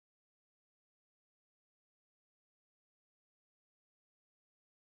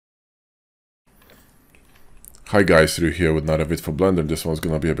Hi guys, Ryu here with another vid for Blender. This one's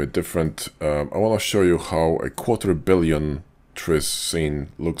gonna be a bit different. I want to show you how a 250,000,000 tris scene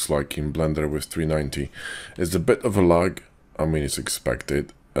looks like in Blender with 390. It's a bit of a lag, I mean it's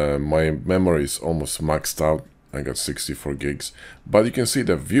expected. My memory is almost maxed out, I got 64 gigs. But you can see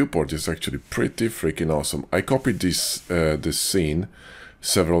the viewport is actually pretty freaking awesome. I copied this scene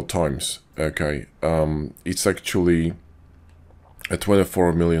several times, okay. It's actually a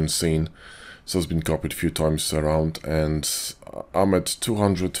 24 million scene. So it's been copied a few times around, and I'm at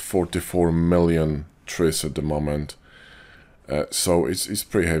 244 million tris at the moment. So it's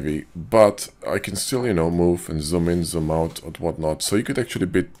pretty heavy, but I can still, you know, move and zoom in, zoom out, and whatnot. So you could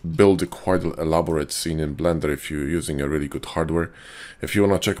actually build a quite elaborate scene in Blender if you're using a really good hardware. If you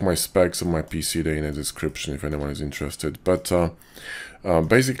want to check my specs on my PC, they're in the description if anyone is interested. But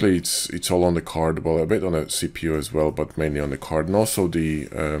basically, it's all on the card. Well, a bit on the CPU as well, but mainly on the card. And also the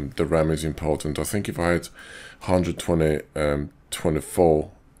RAM is important. I think if I had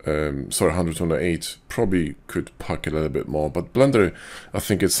 128, probably could pack a little bit more. But Blender, I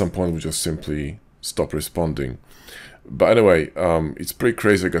think at some point will just simply stop responding. But anyway, it's pretty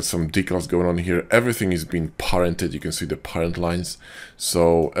crazy. I got some decals going on here. Everything is being parented. You can see the parent lines.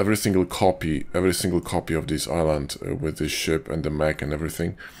 So every single copy of this island with this ship and the mech and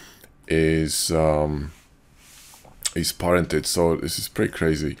everything is parented. So this is pretty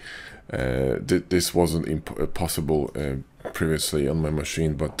crazy. This wasn't possible previously on my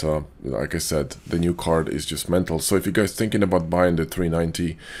machine, but like I said, the new card is just mental. So if you guys thinking about buying the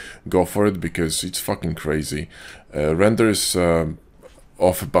 390, go for it, because it's fucking crazy. Renders of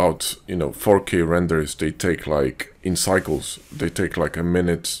about, you know, 4K renders, they take like, in cycles, they take like a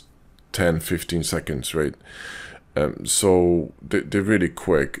minute, 10-15 seconds, right? So they're really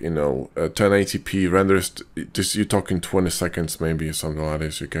quick, you know. 1080p renders, this you're talking 20 seconds maybe or something like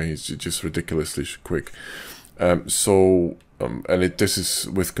this, okay? It's just ridiculously quick. This is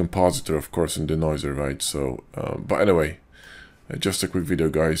with compositor, of course, and denoiser, right? So but anyway, just a quick video,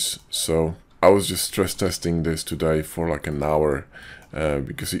 guys. So I was just stress testing this today for like an hour,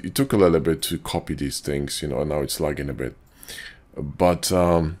 because it took a little bit to copy these things, you know, and now it's lagging a bit. But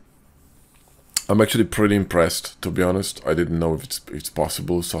I'm actually pretty impressed, to be honest. I didn't know if it's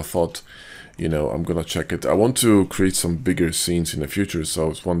possible, so I thought, you know, I'm gonna check it. I want to create some bigger scenes in the future, so I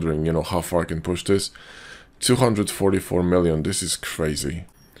was wondering, you know, how far I can push this. 244 million, this is crazy.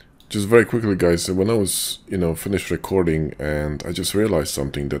 Just very quickly, guys, when I was, you know, finished recording, and I just realized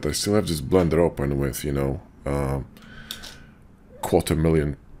something, that I still have this Blender open with, you know,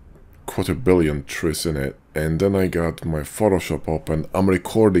 250,000,000 tris in it, and then I got my Photoshop open. I'm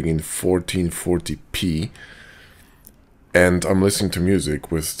recording in 1440p, and I'm listening to music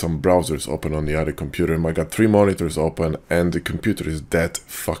with some browsers open on the other computer, and I got 3 monitors open, and the computer is dead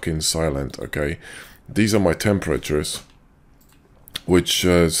fucking silent, okay? These are my temperatures, which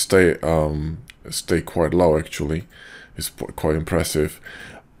stay quite low, actually. It's quite impressive.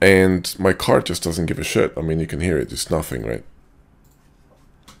 And my card just doesn't give a shit. I mean, you can hear it, it's nothing, right?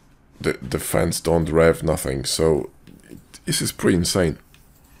 The fans don't rev, nothing. So this is pretty insane.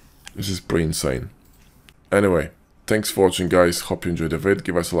 This is pretty insane. Anyway, thanks for watching, guys. Hope you enjoyed the vid.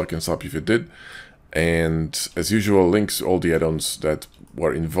 Give us a like and sub if you did. And as usual, links to all the add-ons that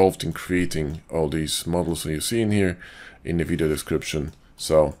were involved in creating all these models that you see in here in the video description.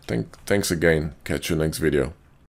 So thanks again. Catch you next video.